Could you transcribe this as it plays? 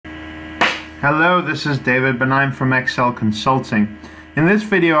Hello, this is David Benign from Excel Consulting. In this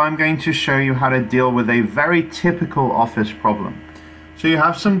video, I'm going to show you how to deal with a very typical Office problem. So you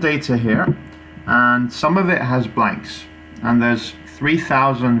have some data here, and some of it has blanks. And there's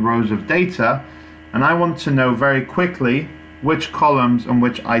 3,000 rows of data, and I want to know very quickly which columns and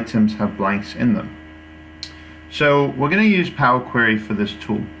which items have blanks in them. So we're going to use Power Query for this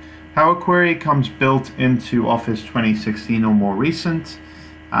tool. Power Query comes built into Office 2016 or more recent,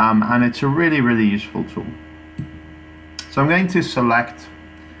 and it's a really useful tool. So I'm going to select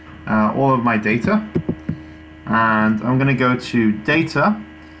all of my data, and I'm going to go to Data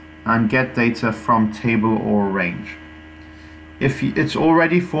and Get Data from Table or Range. If it's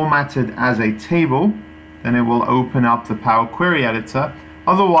already formatted as a table, then it will open up the Power Query editor.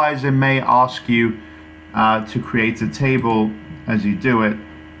 Otherwise, it may ask you to create a table as you do it,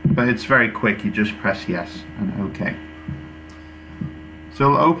 but it's very quick. You just press yes and OK. So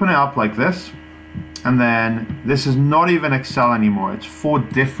it'll open it up like this, and then this is not even Excel anymore. It's 4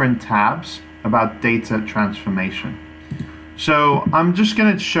 different tabs about data transformation. So I'm just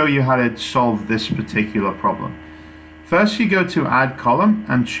going to show you how to solve this particular problem. First, you go to Add Column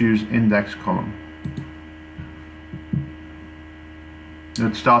and choose Index Column.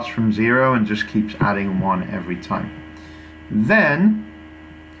 It starts from 0 and just keeps adding 1 every time. Then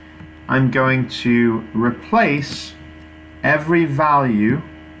I'm going to replace every value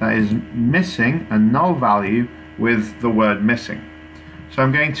that is missing, a null value, with the word missing. So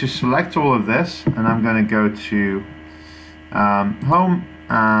I'm going to select all of this, and I'm going to go to Home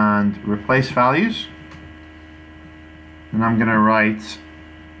and Replace Values, and I'm going to write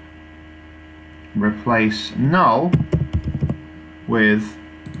replace null with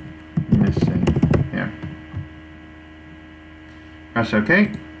missing here. Press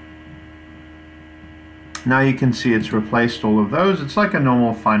OK. Now you can see it's replaced all of those. It's like a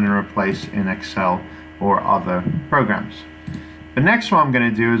normal find and replace in Excel or other programs. The next one I'm going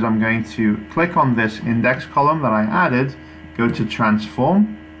to do is I'm going to click on this index column that I added, go to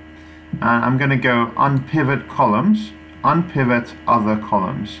Transform, and I'm going to go Unpivot Columns, Unpivot Other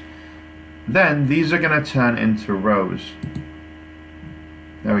Columns. Then these are going to turn into rows.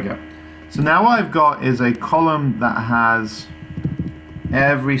 There we go. So now what I've got is a column that has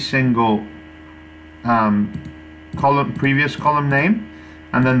every single previous column name,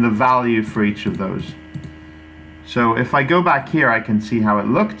 and then the value for each of those. So if I go back here, I can see how it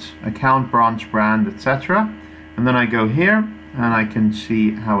looked, account, branch, brand, etc. And then I go here, and I can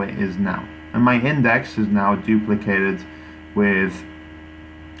see how it is now. And my index is now duplicated with,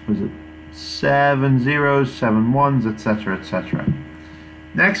 was it 7 zeros, 7 ones, etc., etc.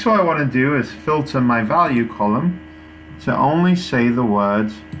 Next, what I want to do is filter my value column to only say the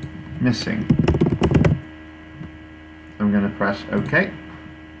word missing. I'm going to press OK,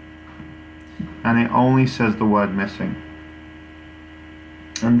 and it only says the word missing.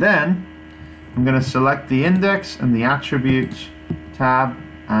 And then I'm going to select the index and the attributes tab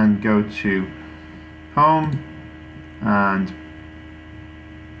and go to Home and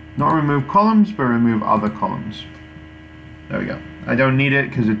not remove columns, but remove other columns. There we go. I don't need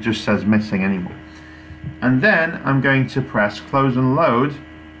it because it just says missing anymore. And then I'm going to press Close and Load.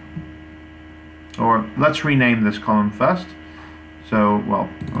 Or let's rename this column first. So, well,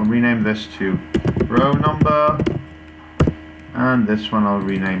 I'll rename this to row number, and this one I'll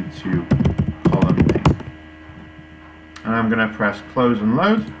rename to column name. And I'm going to press Close and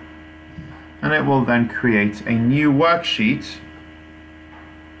Load, and it will then create a new worksheet .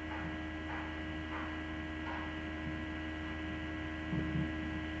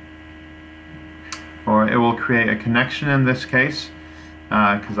 Or it will create a connection in this case,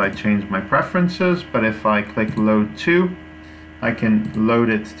 because I changed my preferences. But if I click Load To, I can load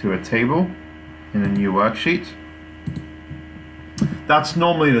it to a table in a new worksheet. That's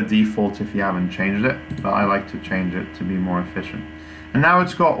normally the default if you haven't changed it, but I like to change it to be more efficient. And now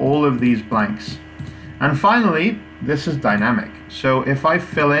it's got all of these blanks. And finally, this is dynamic. So if I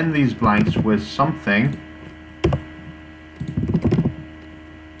fill in these blanks with something,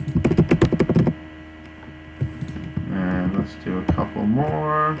 let's do a couple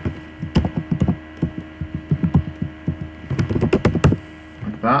more,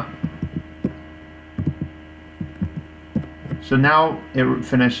 like that. So now it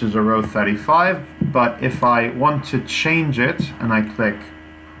finishes a row 35, but if I want to change it and I click,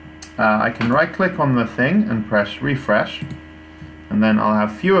 I can right click on the thing and press refresh, and then I'll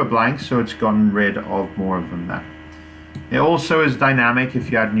have fewer blanks, so it's gotten rid of more of them there. It also is dynamic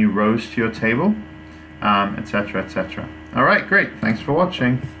if you add new rows to your table, etc., etc. All right, great. Thanks for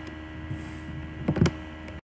watching.